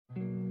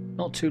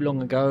Not too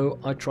long ago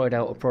I tried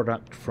out a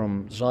product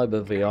from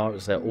ZyberVR.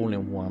 It's their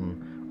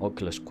all-in-one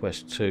Oculus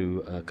Quest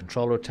 2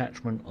 controller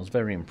attachment. I was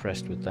very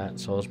impressed with that,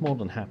 so I was more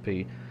than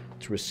happy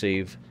to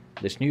receive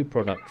this new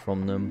product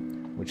from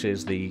them, which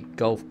is the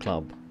golf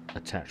club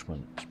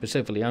attachment,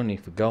 specifically only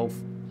for golf,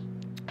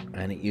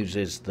 and it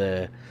uses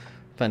their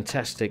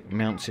fantastic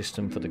mount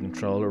system for the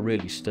controller,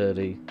 really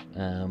sturdy,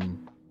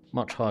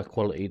 much higher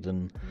quality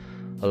than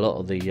a lot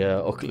of the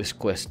Oculus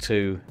Quest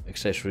 2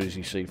 accessories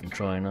you see from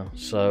China.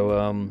 So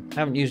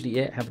haven't used it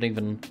yet, haven't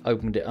even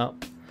opened it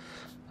up.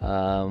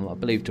 I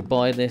believe to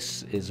buy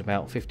this is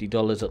about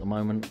 $50 at the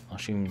moment. I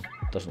assume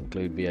it doesn't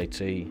include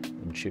VAT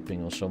and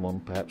shipping or so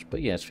on perhaps,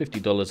 but yeah, it's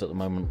 $50 at the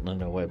moment on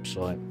their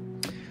website.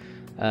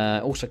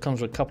 Also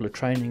comes with a couple of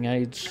training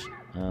aids,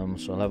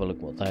 so I'll have a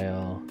look what they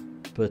are.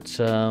 But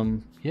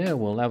yeah,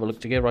 we'll have a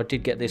look together. I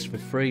did get this for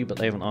free, but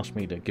they haven't asked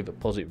me to give a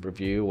positive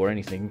review or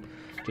anything.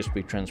 Just to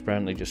be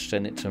transparent, they just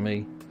sent it to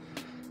me.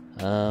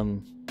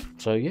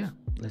 So yeah,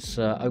 let's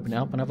open it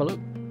up and have a look.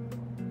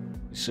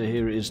 So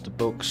here is the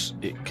box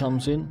it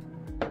comes in.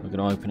 We're going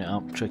to open it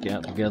up, check it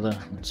out together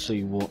and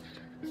see what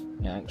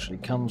it actually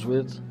comes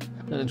with.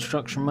 An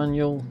instruction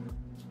manual.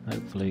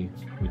 Hopefully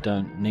we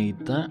don't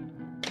need that.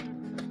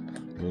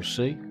 We'll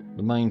see.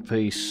 The main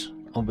piece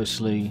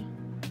obviously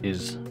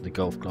is the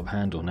golf club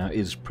handle. Now it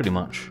is pretty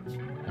much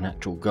an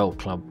actual golf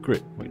club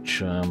grip, which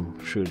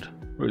should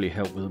really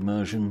help with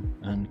immersion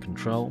and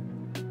control,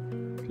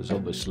 because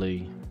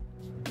obviously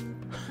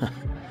you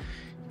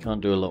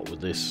can't do a lot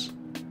with this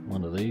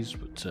one of these,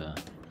 but so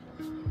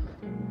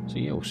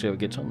yeah, we'll see how it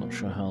gets on. Not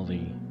sure how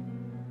the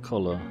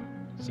collar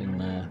thing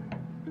there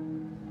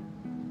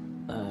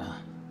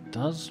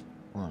does.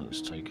 Right,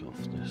 let's take off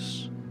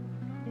this.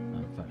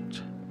 In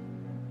fact,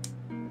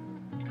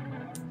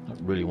 I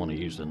don't really want to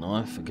use the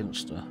knife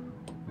against the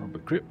rubber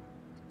grip.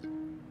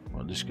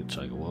 Well, this could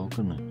take a while,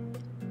 couldn't it?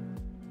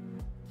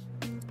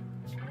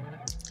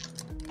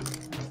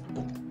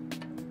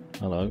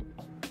 Hello.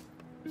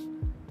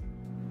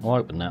 Oh,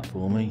 open that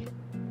for me.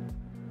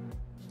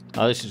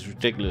 Oh, this is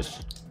ridiculous.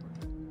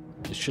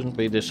 It shouldn't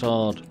be this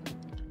hard.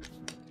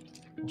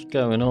 What's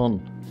going on?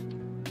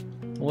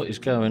 What is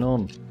going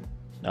on?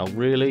 Now,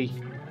 really?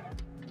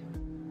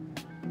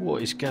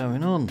 What is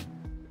going on?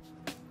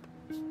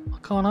 I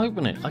can't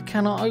open it. I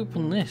cannot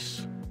open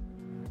this.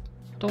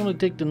 I don't want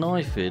to dig the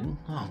knife in.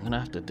 Oh, I'm going to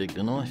have to dig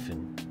the knife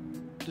in.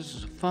 This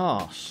is a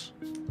farce.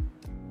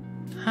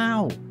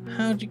 How?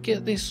 How'd you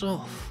get this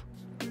off?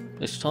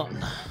 This time,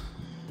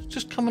 it's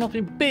just coming up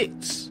in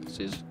bits. This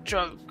is a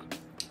joke.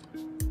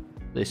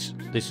 This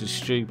is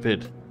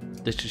stupid.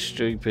 This is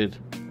stupid.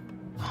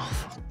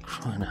 Oh, for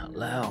crying out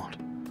loud.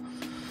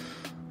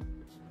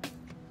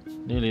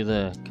 Nearly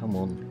there. Come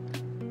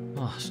on.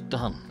 Oh, it's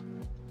done.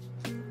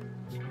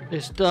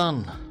 It's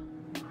done.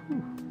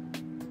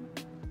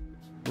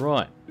 Whew.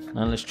 Right.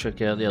 Now let's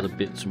check out the other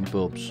bits and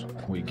bobs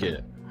we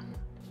get.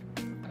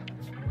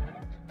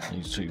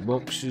 These two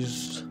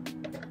boxes.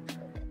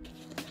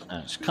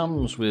 It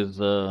comes with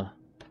a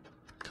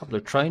couple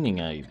of training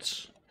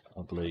aids,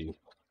 I believe.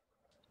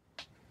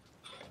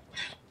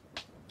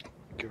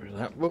 Get rid of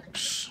that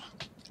box.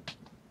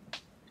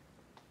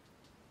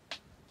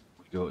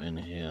 We got in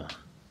here.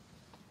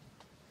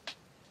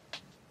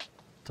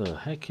 The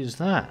heck is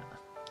that?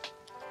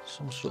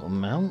 Some sort of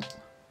mount?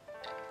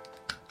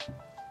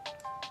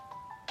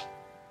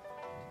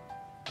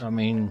 I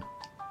mean,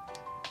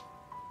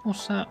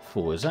 what's that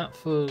for? Is that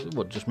for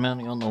what? Just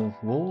mounting on the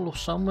wall or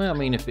somewhere? I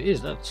mean, if it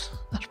is, that's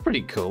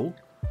pretty cool.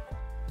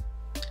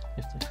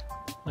 If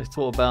they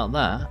thought about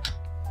that,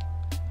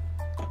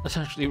 that's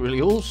actually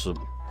really awesome.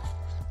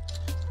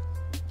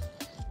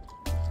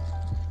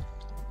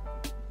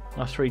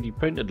 I 3D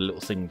printed a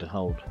little thing to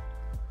hold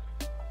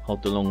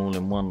the long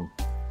all-in-one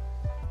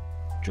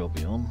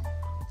jobby on.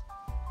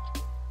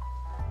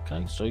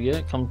 Okay, so yeah,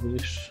 it comes with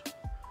this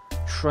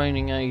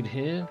training aid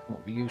here.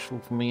 Might be useful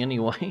for me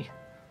anyway.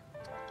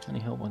 Any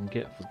help I can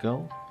get for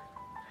goal.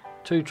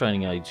 Two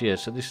training aids, yeah,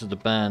 so this is the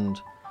band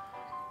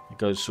that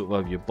goes sort of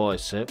over your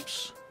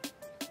biceps.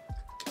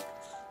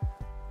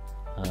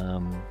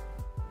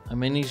 I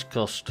mean, these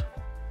cost,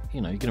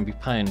 you know, you're going to be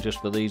paying just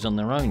for these on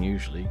their own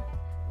usually.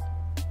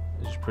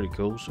 This is pretty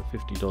cool, so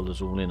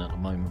 $50 all in at the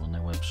moment on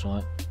their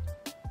website.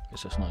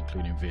 Guess that's not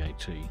including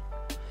VAT.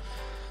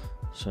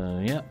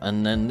 So yeah,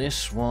 and then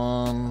this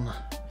one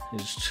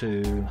is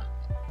to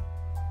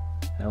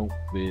help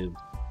with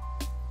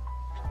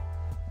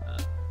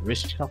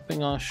wrist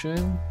cupping, I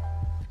assume.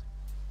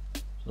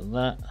 So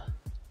that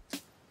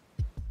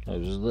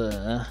goes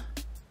there,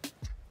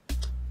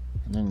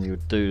 and then you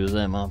would do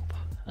them up,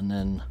 and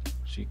then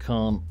so you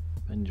can't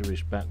bend your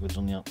wrist backwards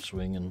on the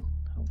upswing and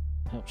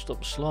help stop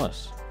the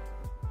slice.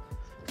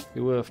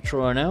 Be worth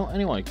trying out.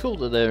 Anyway, cool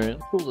that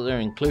they're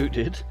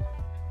included.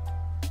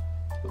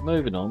 But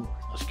moving on,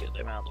 let's get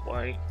them out of the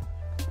way.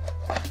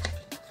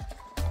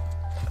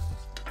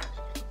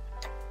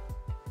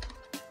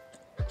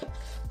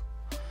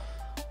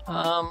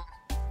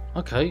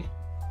 Okay.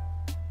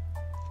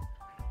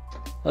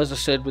 As I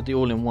said, with the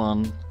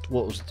all-in-one,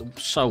 what was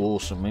so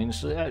awesome, I mean,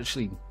 it's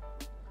actually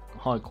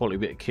high quality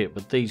bit of kit,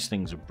 but these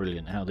things are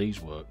brilliant how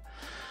these work.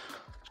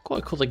 It's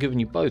quite cool they're giving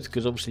you both,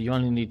 because obviously you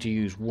only need to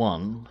use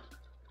one.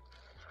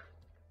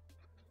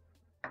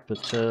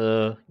 But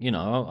you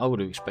know, I would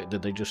have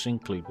expected they just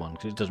include one,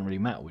 because it doesn't really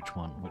matter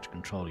which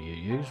controller you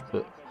use.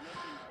 But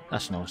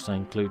that's nice they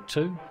include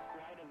two.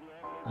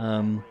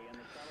 So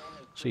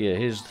yeah,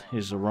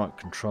 here's the right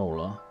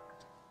controller.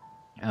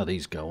 How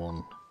these go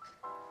on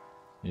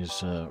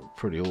is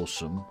pretty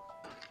awesome.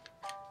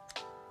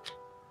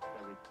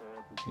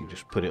 You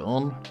just put it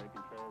on,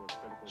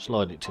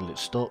 slide it till it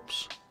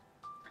stops,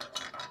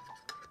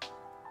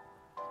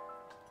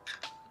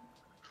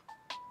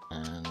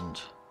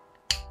 and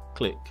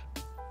click.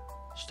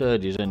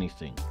 Sturdy as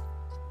anything.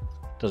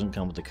 Doesn't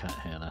come with the cat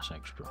hair, that's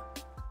extra.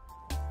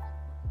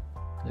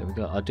 There we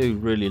go. I do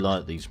really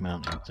like these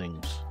mounting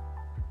things.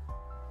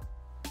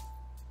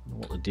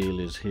 What the deal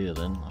is here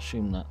then? I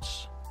assume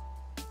that's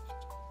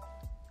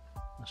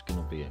going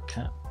to be a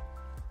cap.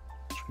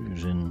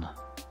 Screws in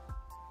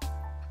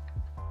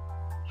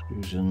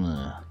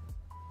there.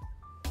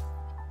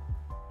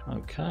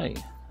 Okay,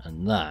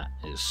 and that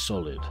is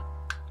solid.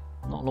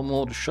 Not a lot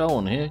more to show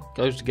on here.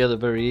 Goes together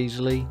very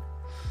easily.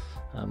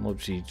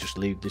 Obviously just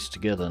leave this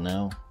together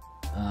now.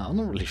 I'm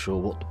not really sure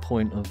what the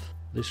point of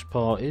this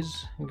part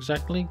is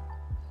exactly.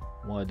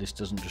 Why this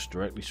doesn't just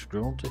directly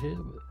screw onto here,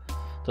 but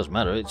doesn't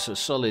matter. It's a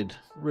solid,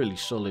 really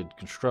solid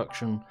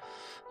construction.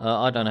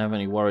 I don't have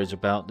any worries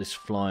about this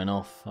flying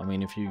off. I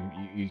mean, if you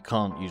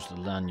can't use the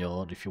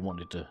lanyard. If you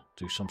wanted to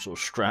do some sort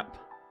of strap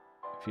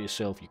for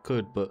yourself, you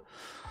could, but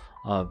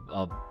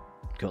I've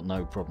got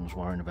no problems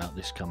worrying about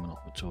this coming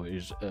off at all. It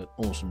is an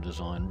awesome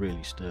design,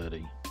 really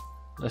sturdy.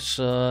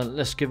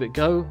 Let's give it a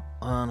go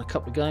on a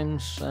couple of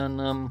games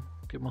and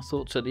give my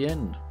thoughts at the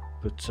end.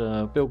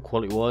 But build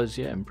quality wise,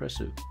 yeah,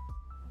 impressive.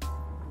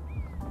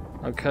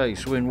 Okay,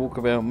 so we're in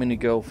Walkabout Mini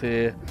Golf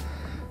here.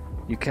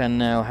 You can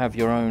now have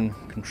your own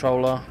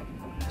controller.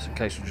 It's a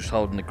case of just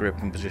holding the grip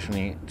and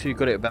positioning it. Until you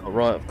got it about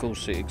right, of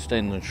course it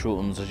extends and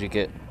shortens as you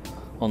get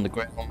on the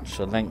ground,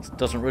 so length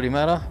doesn't really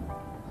matter.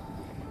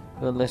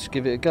 But let's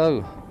give it a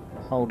go.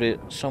 Hold it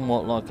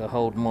somewhat like I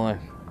hold my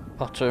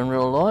putter in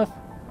real life.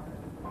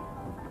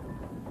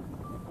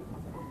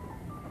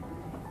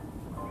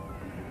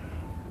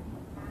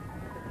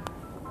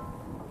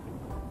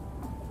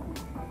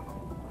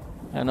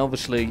 And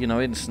obviously, you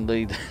know,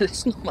 instantly,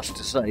 there's not much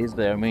to say, is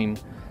there? I mean,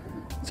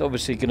 it's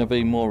obviously going to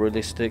be more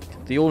realistic.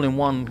 The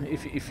all-in-one,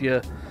 if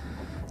you're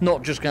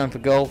not just going for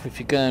golf, if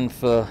you're going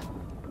for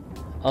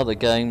other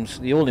games,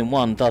 the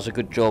all-in-one does a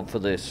good job for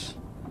this.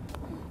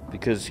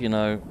 Because, you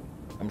know,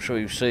 I'm sure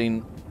you've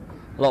seen,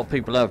 a lot of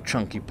people have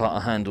chunky putter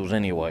handles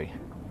anyway.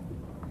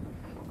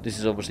 This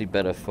is obviously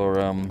better for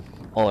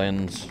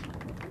irons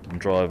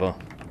and driver.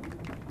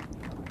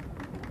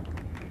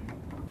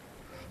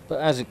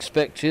 But as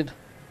expected,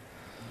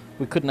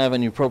 we couldn't have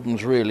any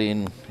problems really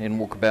in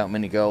Walkabout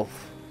Mini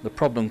Golf. The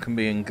problem can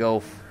be in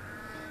Golf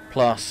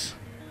Plus,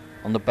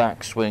 on the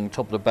backswing,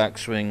 top of the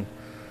backswing,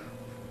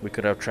 we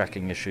could have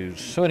tracking issues.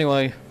 So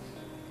anyway,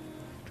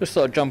 just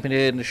thought I'd jump in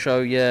here and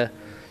show, yeah,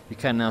 you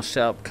can now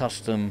set up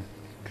custom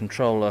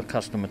controller,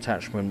 custom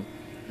attachment,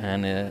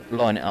 and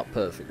line it up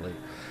perfectly.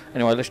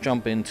 Anyway, let's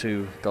jump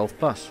into Golf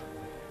Plus.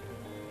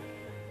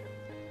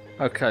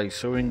 Okay,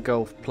 so we're in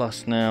Golf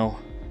Plus now.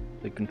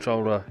 The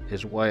controller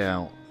is way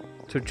out.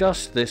 To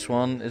adjust this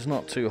one is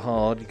not too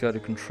hard. You go to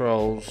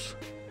controls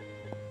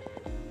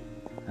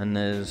and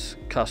there's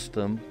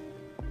custom,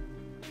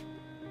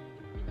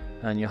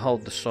 and you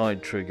hold the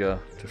side trigger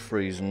to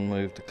freeze and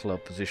move the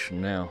club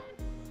position. Now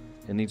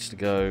it needs to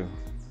go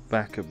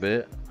back a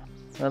bit.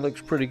 That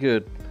looks pretty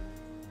good.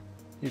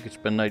 You could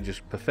spend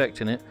ages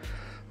perfecting it,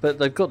 but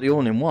they've got the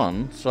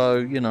all-in-one, so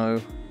you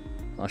know,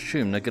 I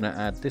assume they're going to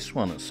add this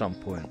one at some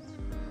point.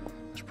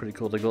 It's pretty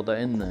cool they got that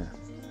in there,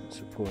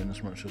 supporting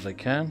as much as they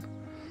can.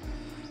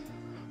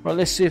 Right,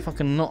 let's see if I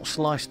can not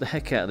slice the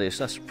heck out of this.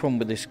 That's the problem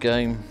with this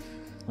game.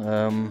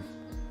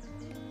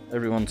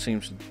 Everyone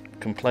seems to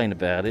complain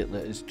about it,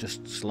 that it's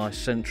just slice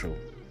central.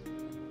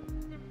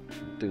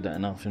 Do that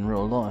enough in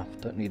real life,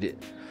 don't need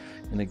it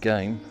in a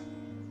game.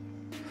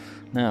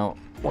 Now,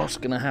 what's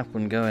going to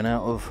happen going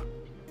out of,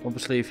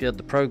 obviously if you had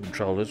the Pro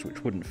controllers,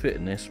 which wouldn't fit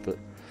in this, but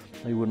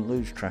they wouldn't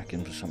lose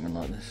tracking for something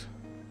like this.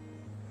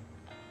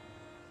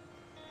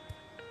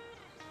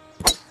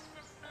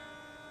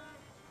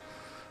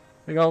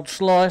 Big old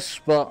slice,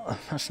 but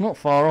that's not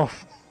far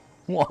off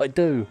what I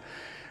do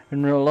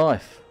in real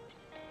life.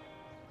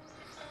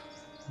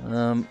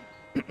 To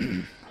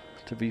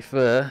be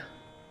fair,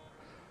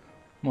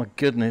 my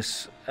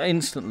goodness,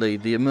 instantly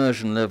the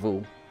immersion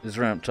level is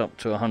ramped up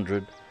to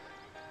 100.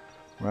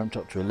 Ramped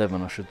up to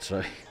 11, I should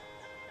say.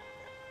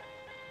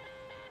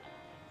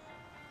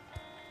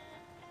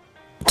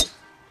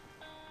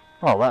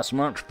 Oh, that's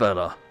much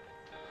better.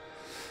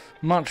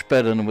 Much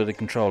better than with a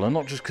controller.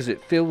 Not just because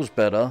it feels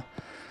better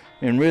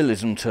in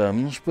realism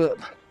terms, but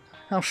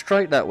how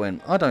straight that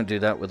went. I don't do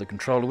that with a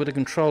controller. With a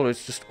controller,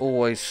 it's just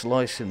always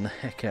slicing the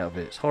heck out of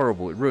it. It's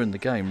horrible. It ruined the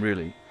game,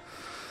 really,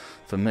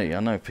 for me. I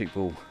know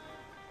people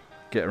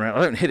get around.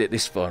 I don't hit it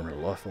this far in real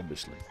life,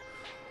 obviously.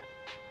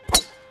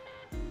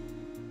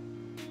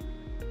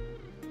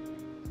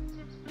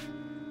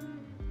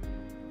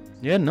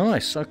 Yeah,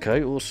 nice.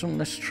 Okay, awesome.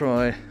 Let's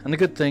try. And the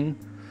good thing,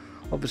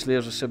 obviously,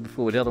 as I said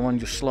before, with the other one,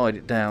 you slide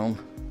it down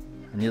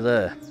and you're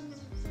there.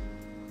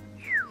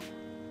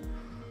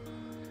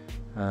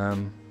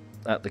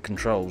 At the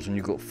controls, and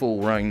you've got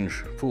full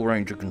range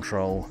of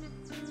control.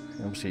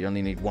 Obviously, you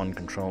only need one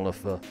controller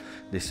for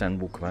this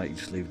end walkabout. You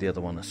just leave the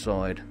other one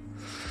aside.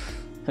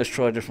 Let's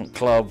try a different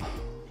club.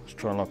 Let's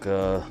try like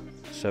a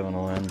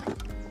 7-iron.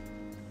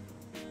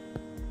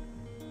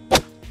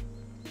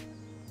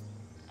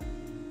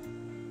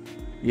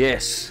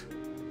 Yes.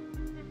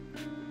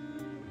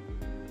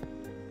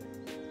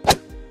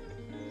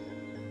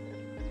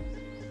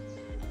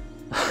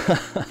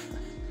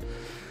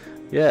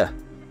 Yeah.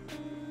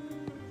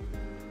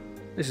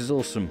 This is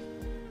awesome.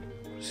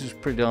 This is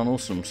pretty darn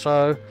awesome.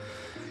 So,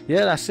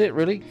 yeah, that's it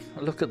really.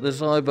 A look at the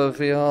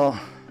ZyberVR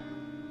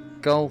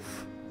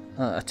Golf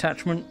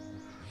attachment.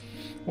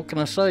 What can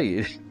I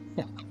say?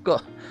 I've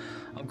got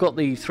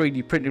the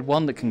 3D printed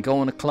one that can go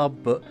on a club,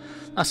 but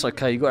that's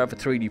okay. You've got to have a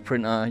 3D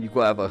printer. You've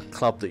got to have a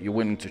club that you're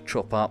willing to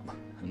chop up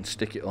and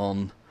stick it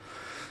on.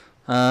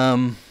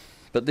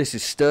 But this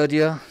is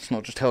sturdier. It's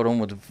not just held on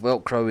with the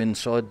Velcro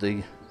inside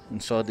the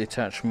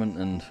attachment,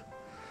 and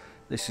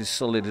this is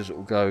solid as it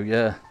will go.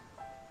 Yeah,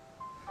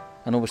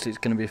 and obviously it's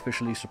going to be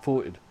officially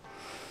supported.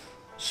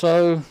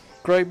 So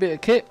great bit of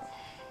kit.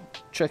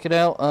 Check it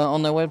out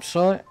on their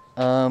website.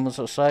 As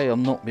I say,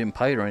 I'm not being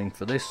paid or anything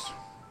for this.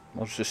 I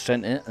was just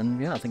sent it,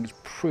 and yeah, I think it's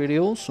pretty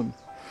awesome.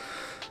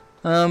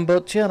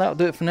 But yeah, that'll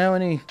do it for now.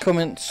 Any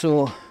comments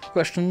or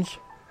questions,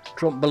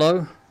 drop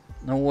below.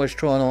 I'll always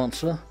try and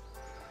answer.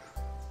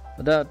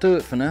 But that'll do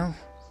it for now.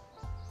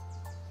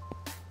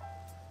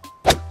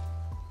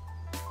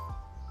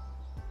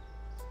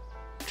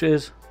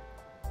 Cheers.